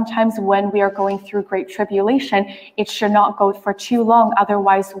 Sometimes when we are going through great tribulation, it should not go for too long,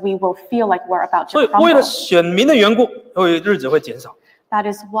 otherwise we will feel like we're about 所 to 以为了 crumble. 选民的缘故，有日子会减少。 That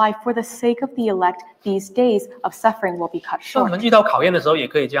is why, for the sake of the elect, these days of suffering will be cut 当我 short. 们遇到考验的时候，也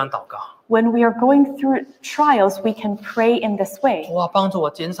可以这样祷告： When we are going through trials, we can pray in this way. 哇，帮助我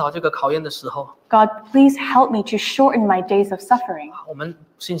减少这个考验的时候， God, please help me to shorten my days of suffering. 我们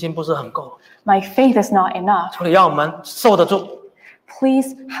信心不是很够， My faith is not enough. 所以让我们受得住，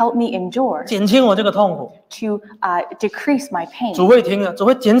 Please help me endure 减轻我这个痛苦。 to decrease my pain. 主会听的，只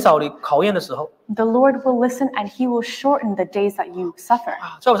会减少你考验的时候。 The Lord will listen and He will shorten the days that you suffer.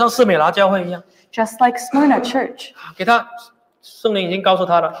 就好像士美拿教会一样， Just like Smyrna Church, 给他圣灵已经告诉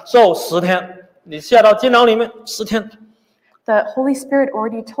他了，受10天，你下到监牢里面10天。 the Holy Spirit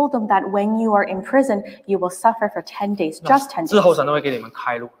already told them that when you are in prison, you will suffer for 10 days, just 10之后 days. 神都会给你们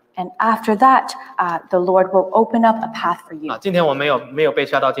开路。 And after that, the Lord will open up a path for you. 今天我没有被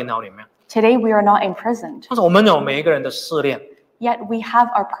下到监牢里面， Today, we are not imprisoned, 但是我们有每一个人的试炼， yet we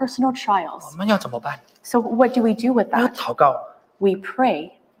have our personal trials. 我们要怎么办？ So what do we do with 要 that? 祷告。 We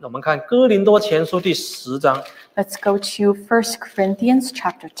pray. 我们看哥林多前书第10章， Let's go to 1 Corinthians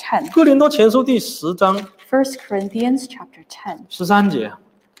chapter 10. 哥林多前书第10章 1 Corinthians chapter 10, 13节，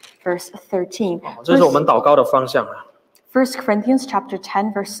 verse 13. 这是我们祷告的方向啊。 1 Corinthians chapter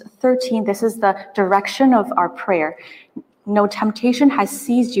 10, verse 13. This is the direction of our prayer. No temptation has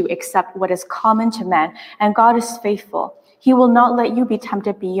seized you except what is common to man, and God is faithful. He will not let you be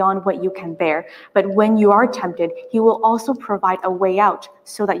tempted beyond what you can bear, but when you are tempted, He will also provide a way out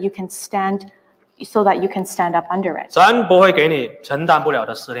so that you can stand up under it. 神不会给你承担不了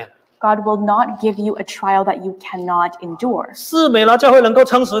的试炼。 God will not give you a trial that you cannot endure. 士美拿教会能够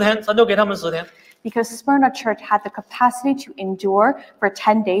撑10天，神就给他们10天。 Because Smyrna Church had the capacity to endure for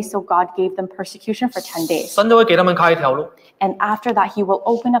 10 days, so God gave them persecution for 10 days. 神就会给他们开一条路。 And after that, He will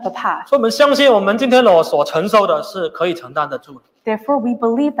open up a path. 所以我们相信，我们今天所承受的是可以承担得住的。 Therefore, we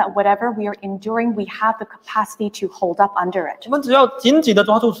believe that whatever we are enduring, we have the capacity to hold up under it. 我们只要紧紧的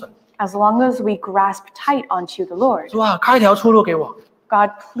抓住神， As long as we grasp tight onto the Lord. 主啊，开一条出路给我，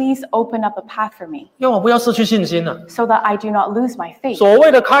 God, please open up a path for me 让我不要失去信心了。 so that I do not lose my faith. 所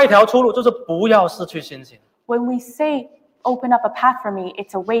谓的开一条出路，就是不要失去信心， When we say open up a path for me,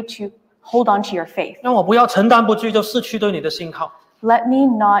 it's a way to hold on to your faith. 让我不要承担不住，就失去对你的信靠。 Let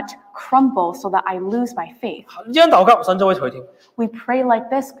me not crumble so that I lose my faith. 你这样祷告，神就会回听。 We pray like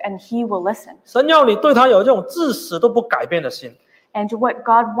this and He will listen. 神要你对他有这种至死都不改变的心， And what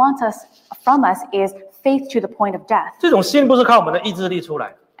God wants from us is faith to the point of death. 这种心不是靠我们的意志力出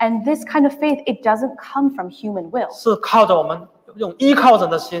来， And this kind of faith, it doesn't come from human will. 是靠着我们用依靠神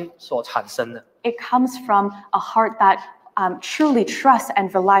的心所产生的。 It comes from a heart that truly trusts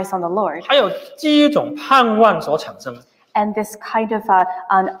and relies on the Lord. 还有基于一种盼望所产生的。 And this kind of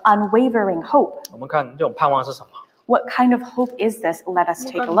an unwavering hope. 我们看这种盼望是什么？ What kind of hope is this? Let us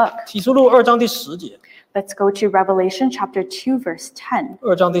take a look. 启示录2章第10节。 Let's go to Revelation chapter 2, verse 10.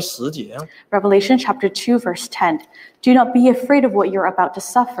 2章第10节， Revelation chapter 2, verse 10. Do not be afraid of what you're about to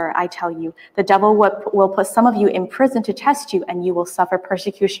suffer, I tell you. The devil will put some of you in prison to test you, and you will suffer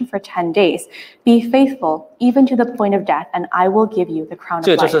persecution for 10 days. Be faithful, even to the point of death, and I will give you the crown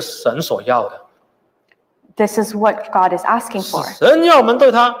这 of 就是 life. 神所要的。 This is what God is asking for. 神要我们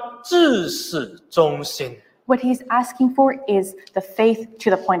对他至死忠心， What he's asking for is the faith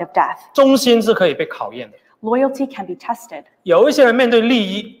to the point of death. 忠心是可以被考验的。 Loyalty can be tested. 有一些人面对利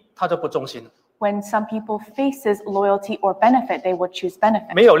益，他就不忠心了； When some people faces loyalty or benefit, they will choose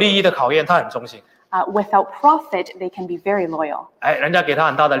benefit. 没有利益的考验，他很忠心。 Without profit, they can be very loyal. 人家给他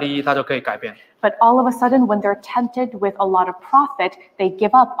很大的利益，他就可以改变。 But all of a sudden, when they're tempted with a lot of profit, they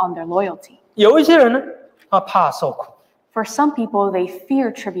give up on their loyalty. 有一些人呢，他怕受苦。 For some people, they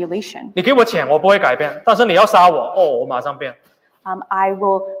fear tribulation. 你给我钱，我不会改变，但是你要杀我，我马上变。 I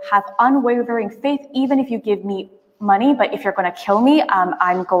will have unwavering faith even if you give me money, but if you're going to kill me,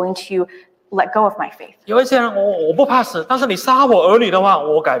 I'm going to let go of my faith. 有一些人，我不怕死，但是你杀我儿女的话，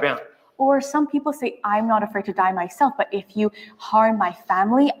我改变了。 Or some people say, I'm not afraid to die myself, but if you harm my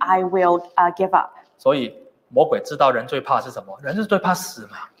family, I will give up. 所以魔鬼知道人最怕是什么？人是最怕死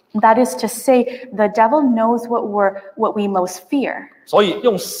嘛。 That is to say, the devil knows what we most fear, 所以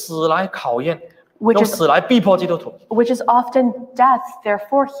用死来考验， which 用 is 死来逼迫基督徒， often death.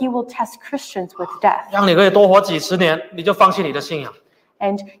 Therefore, he will test Christians with death. 让你可以多活几十年，你就放弃你的信仰。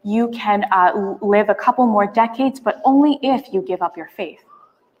 And you can live a couple more decades, but only if you give up your faith.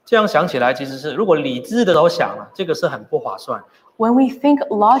 这样想起来，其实是如果理智的都想了，这个是很不划算。When we think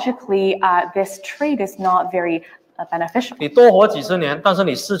logically, this trade is not very beneficial. 你多活几十年，但是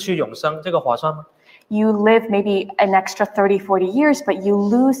你失去永生，这个划算吗？ You live maybe an extra 30, 40 years, but you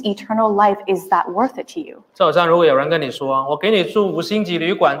lose eternal life. Is that worth it to you? 就好像如果有人跟你说，我给你住5星级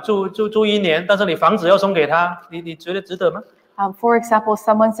旅馆，住1年，但是你房子要送给他，你觉得值得吗？ For example,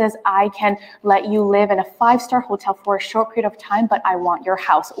 someone says, I can let you live in a 5-star hotel for a short period of time, but I want your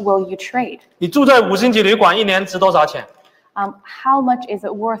house. Will you trade? 你住在5星级旅馆1年值多少钱？ How much is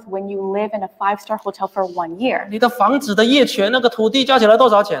it worth when you live in a 5-star hotel for 1 year? 你的房子的业权那个土地加起来多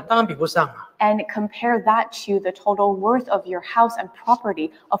少钱？当然比不上啊。 And compare that to the total worth of your house and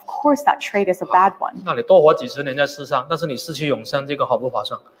property. Of course, that trade is a bad one. 那你多活几十年在世上，但是你失去永生，这个划不划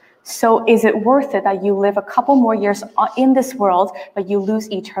算？ So is it worth it that you live a couple more years in this world, but you lose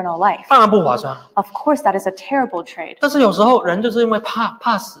eternal life? 当然不划算。 Of course, that is a terrible trade. 但是有时候人就是因为怕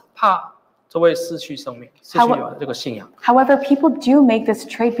死，怕这会失去生命，失去这个信仰。 However, people do make this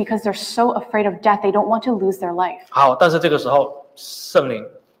trade because they're so afraid of death. They don't want to lose their life. 好，但是这个时候圣灵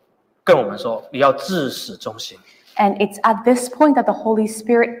跟我们说，你要至死忠心。 And it's at this point that the Holy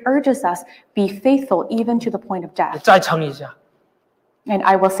Spirit urges us, be faithful even to the point of 你 death. 再撑一下， And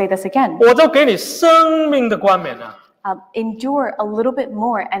I will say this again. 我就给你生命的冠冕了。 Endure a little bit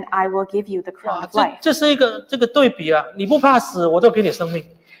more, and I will give you the crown 哇， of life. 这是一个这个对比啊！你不怕死，我就给你生命。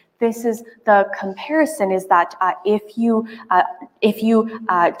 This is the comparison: is that if you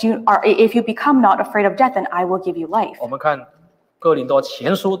become not afraid of death, then I will give you life. 我们看哥林多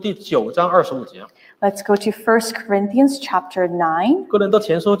前书第9章25节。 Let's go to 1 Corinthians chapter 9. 哥林多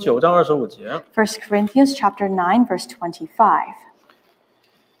前书9章25节。 1 Corinthians chapter 9, verse 25.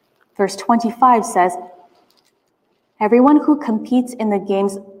 Verse 25 says, everyone who competes in the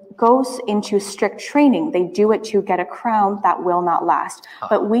games goes into strict training. They do it to get a crown that will not last.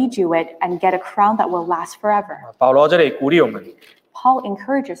 But we do it and get a crown that will last forever. 保罗这里鼓励我们 Paul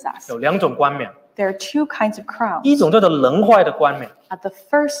encourages us. 有2种冠冕， There are 2 kinds of crowns. 一种叫做能坏的冠冕。 The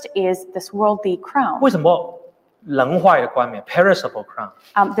first is this worldly crown. 为什么能坏的冠冕 ？perishable crown。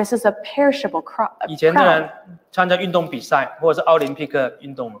 This is a perishable 以前的 crown. 人参加运动比赛或者是奥林匹克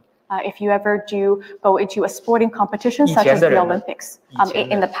运动， If you ever do go into a sporting competition 以 such 前 as 的 the 人呢？ Olympics 以前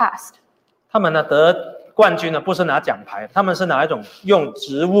的 in the past. 他们呢得冠军呢不是拿奖牌，他们是拿一种用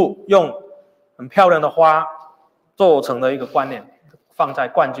植物、用很漂亮的花做成的一个冠冕，放在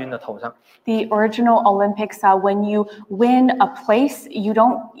冠军的头上。 The original Olympics, when you win a place, you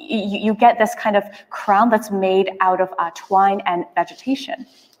get this kind of crown that's made out of twine and vegetation,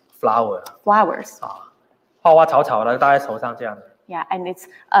 flowers. 花花草草的戴在头上这样的。 Yeah, and it's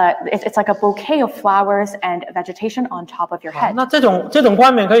like a bouquet of flowers and vegetation on top of your head. 那这种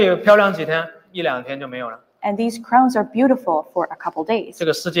冠冕可以漂亮几天，1-2天就没有了。 And these crowns are beautiful for a couple days. 这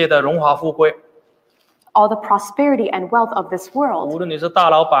个世界的荣华富贵， All the prosperity and wealth of this world, 无论你是大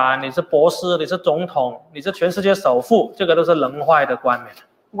老板，你是博士，你是总统，你是全世界首富，这个都是能坏的冠冕。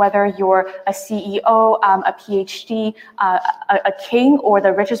 whether you're a CEO, a PhD, a king, or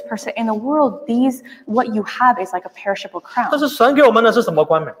the richest person in the world, what you have is like a perishable 但 crown. 是神给我们的是什么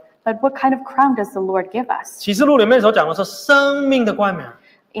冠冕？ But what kind of crown does the Lord give us? 启示录里面所讲的是生命的冠冕，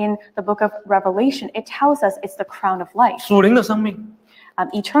 In the book of Revelation, it tells us it's the crown of life, 属灵的生命。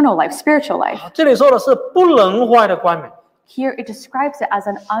 eternal life, spiritual life. 这里说的是不能坏的冠冕， Here it describes it as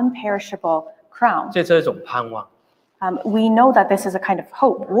an unperishable crown. 这是一种盼望。 We know that this is a kind of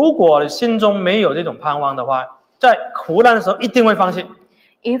hope. 如果心中没有这种盼望的话，在苦难的时候一定会放弃。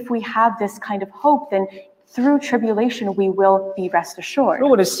 If we have this kind of hope, then through tribulation we will be rest assured. 如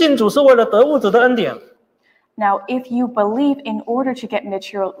果你信主是为了得物质的恩典， Now, if you believe in order to get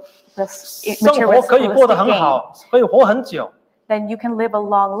生活可以过得很 materialistic gain, 好，可以活很久， then you can live a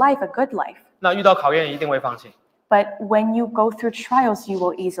long life, a good life. 那遇到考验一定会放弃， But when you go through trials, you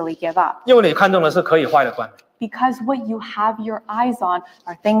will easily give up. 因为你看中的是可以坏的冠冕。 Because what you have your eyes on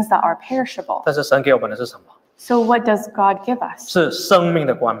are things that are perishable. 但是神给我们的是什么？ So what does God give us? 是生命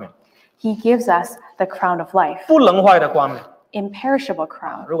的冠冕， He gives us the crown of life, 不能坏的冠冕。 imperishable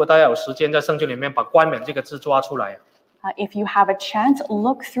crown. 如果大家有时间，在圣经里面把冠冕这个字抓出来， If you have a chance,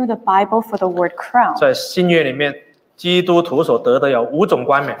 look through the Bible for the word crown. 在新约里面，基督徒所得的有5种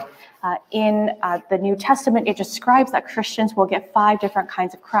冠冕。 In the New Testament, it describes that Christians will get 5 different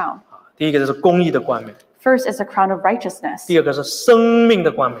kinds of crown. 第一个就是公义的冠冕， First is the crown of righteousness, 第二个是生命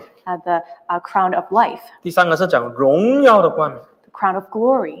的冠冕， the crown of life, 第三个是讲荣耀的冠冕。 the crown of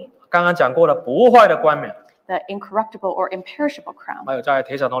glory, 刚刚讲过了不坏的冠冕， the incorruptible or imperishable crown. 还有在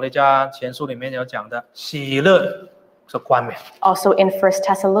帖撒罗尼迦前书里面有讲的喜乐这冠冕。 Also in 1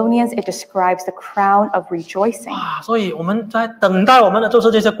 Thessalonians, it describes the crown of rejoicing. 所以我们在等待我们的就是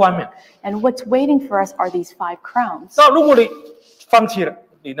这些冠冕。 And what's waiting for us are these 5 crowns. 那如果你放弃了，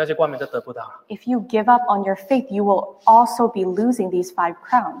你那些冠冕就得不到了。 If you give up on your faith, you will also be losing these 5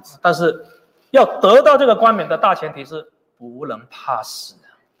 crowns. 但是要得到这个冠冕的大前提是不能怕死。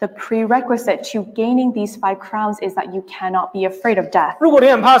 The prerequisite to gaining these 5 crowns is that you cannot be afraid of death. 如果你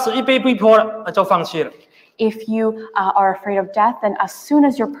很怕死，一被逼迫了，那就放弃了。 If you are afraid of death, then as soon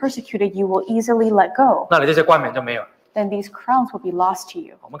as you're persecuted, you will easily let go. 那你这些冠冕就没有了。 Then these crowns will be lost to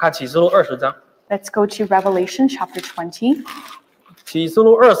you. 我们看启示录20章， Let's go to Revelation chapter 20. 启示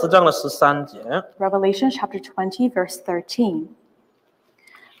录20章的13节。 Revelation chapter 20, verse 13.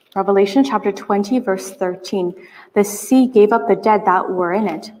 Revelation chapter 20, verse 13. The sea gave up the dead that were in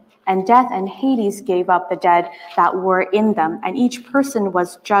it, and death and Hades gave up the dead that were in them, and each person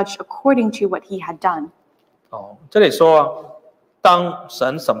was judged according to what he had done. 这里说，当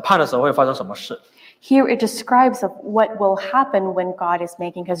神审判的时候会发生什么事？ Here it describes of what will happen when God is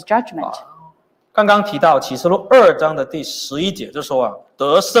making his judgment. 刚刚提到启示录2章的第11节，就说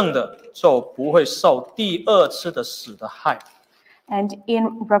得胜的就不会受第二次的死的害。 And in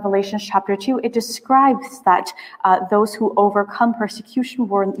Revelation chapter 2, it describes that those who overcome persecution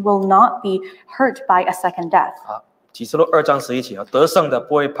will not be hurt by a second death. 启示录2章11节，得胜的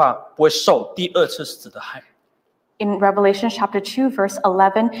不会受第二次死的害。 In Revelation chapter 2, verse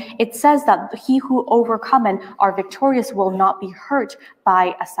 11, it says that he who overcome and are victorious will not be hurt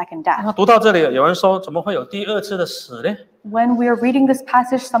by a second death. 那读到这里，有人说怎么会有第二次的死呢？ When we are reading this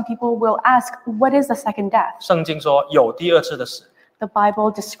passage, some people will ask, what is the second death? 圣经说有第二次的死， The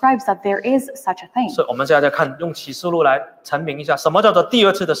Bible describes that there is such a thing. 所以我们现在在看用启示录来阐明一下，什么叫做第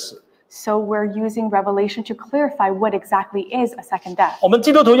二次的死。 So we're using Revelation to clarify what exactly is a second death. 我们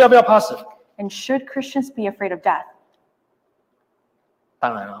基督徒要不要怕死？ And should Christians be afraid of death?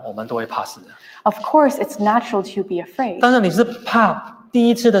 当然了，我们都会怕死的。 Of course, it's natural to be afraid. 但是你是怕第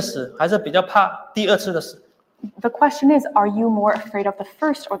一次的死，还是比较怕第二次的死？ The question is, are you more afraid of the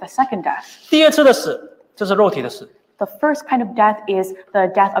first or the second death? 第二次的死就是肉体的死。 The first kind of death is the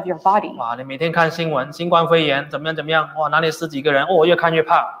death of your body. 哇，你每天看新闻，新冠肺炎怎么样？哇，哪里10几个人？越看越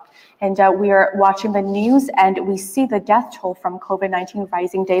怕。 And we are watching the news and we see the death toll from COVID-19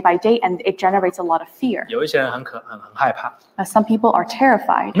 rising day by day, and it generates a lot of fear. 有一些人很害怕。 Some people are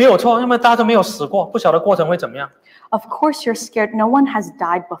terrified. 没有错，因为大家都没有死过，不晓得过程会怎么样。 Of course, you're scared. No one has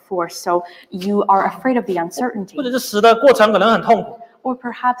died before, so you are afraid of the 或 uncertainty. 者是死的过程可能很痛苦， Or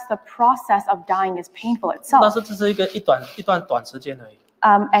perhaps the process of dying is painful 但 itself. 是这是一段短时间而已。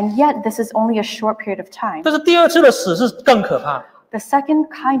 And yet, this is only a short period of time. 但是第二次的死是更可怕， The second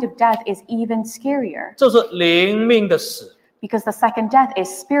kind of death is even scarier 就是灵命的死， because the second death is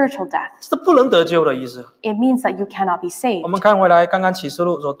spiritual death. 是不能得救的意思。 It means that you cannot be 我 saved. 们看回来，刚刚启示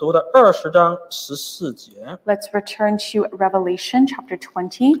录所读的20章14节， Let's return to Revelation chapter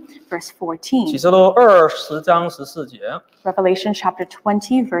 20, verse 14. 启示录20章14节， Revelation chapter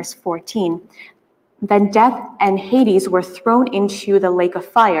 20, verse 14. Then death and Hades were thrown into the lake of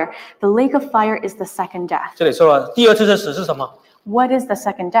fire. The lake of fire is the second death. 这里说了第二次的死是什么？ What is the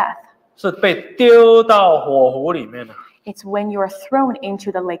second death? 是被丢到火湖里面的。 It's when you are thrown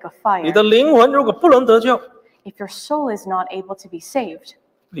into the lake of 你 fire. 的灵魂如果不能得救， If your soul is not able to be saved,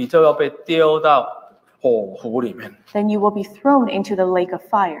 你就要被丢到火湖里面。 then you will be thrown into the lake of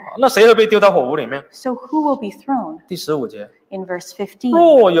fire. 那谁会被丢到火湖里面？ So who will be thrown? 第15节， In verse 15.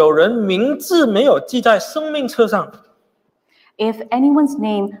 若有人名字没有记在生命册上， If anyone's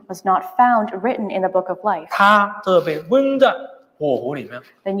name was not found written in the book of life, 他就会被扔在火湖里面。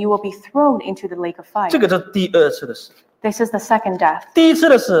 then you will be thrown into the lake of 这 fire. 个就是第二次的死。 This is the second death. 第一次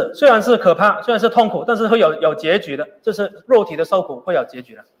的死虽然是可怕，虽然是痛苦，但是会有结局的，就是肉体的受苦会有结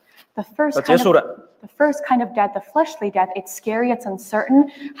局的， The first 有结 kind 束 of 的。 The first kind of death, the fleshly death, it's scary, it's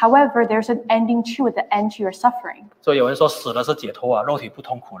uncertain. However, there's an ending to it, the end to your suffering. 所以有人说死了是解脱啊，肉体不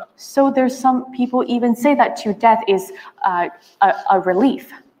痛苦了， So there's some people even say that to death is a relief.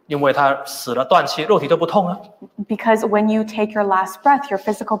 因为他死了断气，肉体就不痛啊。 Because when you take your last breath, your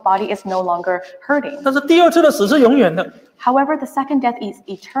physical body is no longer hurting. 但是第二次的死是永远的， However, the second death is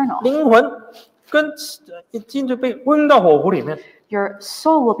eternal. 灵魂跟一进就被扔到火湖里面， Your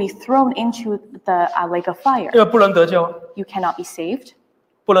soul will be thrown into the lake of fire. 因为不能得救， You cannot be saved.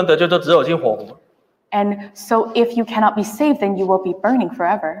 不能得救就只有进火湖。 And so if you cannot be saved, then you will be burning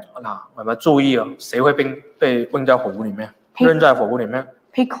forever. 那我们注意哦，谁会被扔在火湖里面？扔在火湖里面，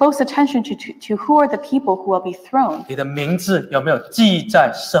 Pay close attention to who are the people who will be thrown. 你的名字有没有记在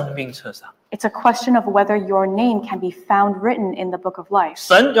生命册上？ It's a question of whether your name can be found written in the book of life.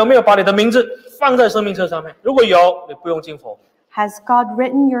 神有没有把你的名字放在生命册上面？如果有，你不用惊慌。 Has God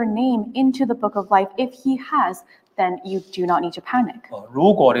written your name into the book of life? If he has, then you do not need to panic.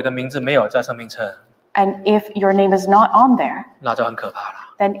 如果你的名字没有在生命册， And if your name is not on there, 那就很可怕了。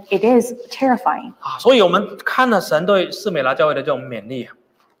 then it is terrifying. 所以我们看了神对士美拿教会的这种勉励，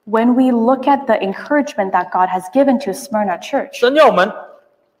 When we look at the encouragement that God has given to Smyrna Church, 神要我们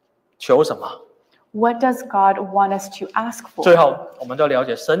求什么？ what does God want us to ask 最 for? 后，我们就了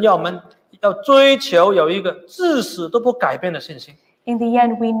解神要我们要追求有一个至死都不改变的信心。 In the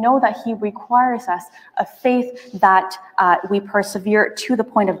end, we know that he requires us a faith that we persevere to the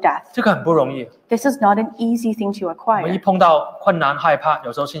point of death. 这个很不容易。 This is not an easy thing to 我们一 acquire. 碰到困难、害怕，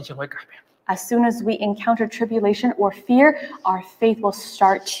有时候信心会改变。 As soon as we encounter tribulation or fear, our faith will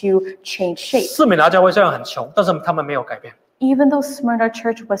start to change shape. 士美拿教会虽然很穷，但是他们没有改变。 Even though Smyrna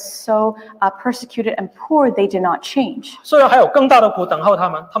Church was so persecuted and poor, they did not change. 虽然还有更大的苦等候他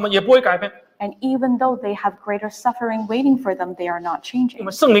们，他们也不会改变。 And even though they have greater suffering waiting for them, they are not 因 changing.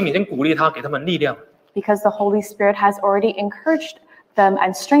 为圣灵已经鼓励他，给他们力量。 Because the Holy Spirit has already encouraged them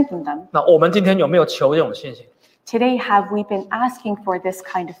and strengthened them. 那我们今天有没有求这种信心？ Today, have we been asking for this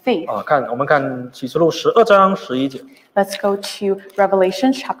kind of faith? 我们看启示录12章11节。 Let's go to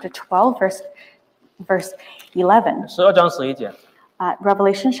Revelation chapter 12, verse 11. 12章11节。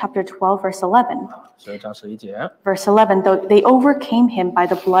 Revelation chapter 12, verse 11. 12章11节。 Verse 11, though they overcame him by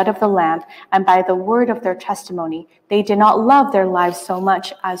the blood of the Lamb and by the word of their testimony, they did not love their lives so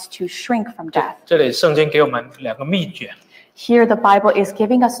much as to shrink from death. 这里圣经给我们2个秘诀， Here, the Bible is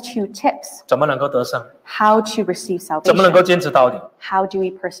giving us 2 tips 怎么能够得胜， how to receive 怎么能够 salvation. 坚持到底。 How do we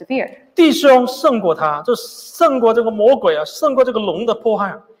persevere? 弟兄胜过他，就胜过这个魔鬼啊，胜过这个龙的迫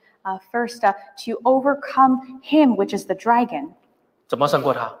害。 First, to overcome him, which is the dragon. 怎么胜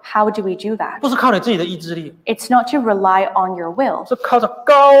过他？ How do we do that? 不是靠你自己的意志力， It's not to rely on your will, 是靠着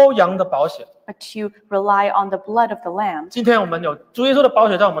羔羊的保险。 but to rely on the blood of the Lamb. 今天我们有主耶稣的保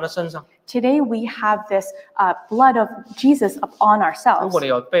险在我们的身上。 Today, we have this blood of Jesus upon 如 ourselves. 果你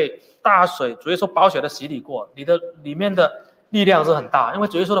有被大水主耶稣宝血的洗礼过，你的里面的力量是很大，因为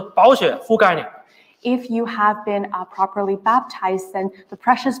主耶稣的宝血覆盖你。 If you have been properly baptized, then the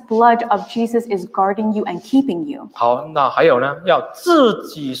precious blood of Jesus is guarding you and keeping you. 好，那还有呢，要自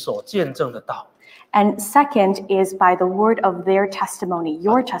己所见证的道， And second is by the word of their testimony,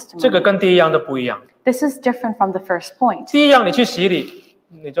 your 这个 testimony. 跟第一样都不一样。 This is different from the first point. 第一样你去洗礼，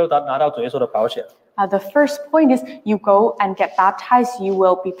你就拿到主耶稣的保险。 The first point is you go and get baptized, you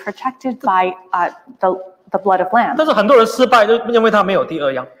will be protected by the blood of Lamb. 但是很多人失败，就因为他没有第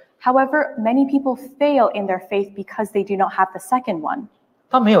二样， However, many people fail in their faith because they do not have the second one.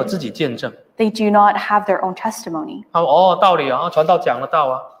 他没有自己见证。 They do not have their own testimony. 他道理啊，传道讲的道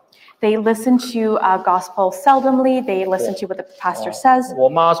啊， They listen to gospel seldomly. They listen to what the pastor says. 我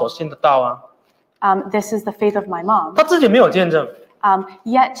妈所信的道啊， This is the faith of my mom. 他自己没有见证，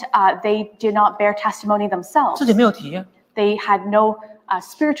 Yet they did not bear testimony themselves. 自己没有体验， They had no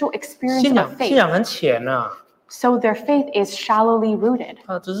spiritual experience 信 of 仰 faith. 很浅啊， So their faith is shallowly rooted.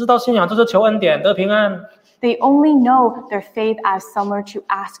 只知道信仰就是求恩典得平安， They only know their faith as somewhere to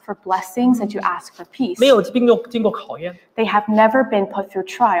ask for blessings and to ask for peace. 没有经过考验。 They have never been put through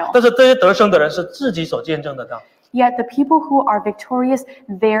trial. 但是这些得胜的人是自己所见证的道。 Yet the people who are victorious,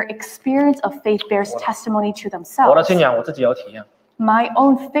 their experience of faith bears testimony to 我的 themselves. 信仰我自己有体验， My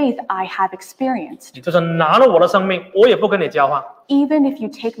own faith I have experienced. 你就是拿了我的生命，我也不跟你交换， Even if you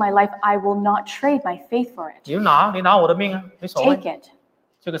take my life, I will not trade my faith for it. 你拿我的命啊，没所谓， Take it.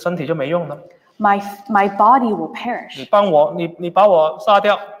 这个身体就没用了。 My body will perish. 你把我杀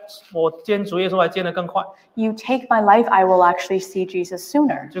掉，我见主耶稣还见得更快。 You take my life, I will actually see Jesus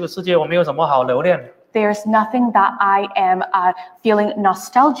sooner. 这个世界我没有什么好留恋的， There's nothing that I am feeling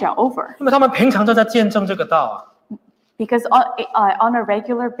nostalgia over. 因为他们平常就在见证这个道啊。 Because on a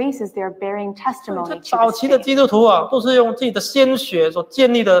regular basis, they're bearing 这 testimony to 早 this 期的 faith. 基督徒啊，都是用自己的鲜血所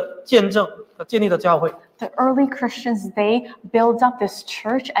建立的见证、建立的教会。 The early Christians, they built up this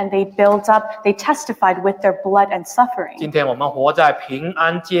church and they testified with their blood and suffering. 今天我们活在平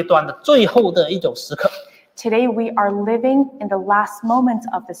安阶段的最后的一种时刻， Today, we are living in the last moments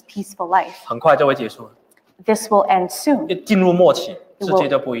of this peaceful life. 很快就会结束了， This will end soon. 进入末期，世界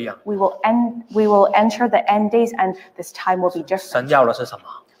就不一样。 We will enter the end days and this time will be different. 神要的是什么？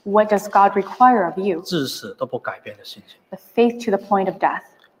 What does God require of you? 至死都不改变的信心。 The faith to the point of death.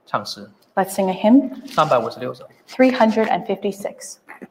 唱诗Let's sing a hymn, 356首。 356.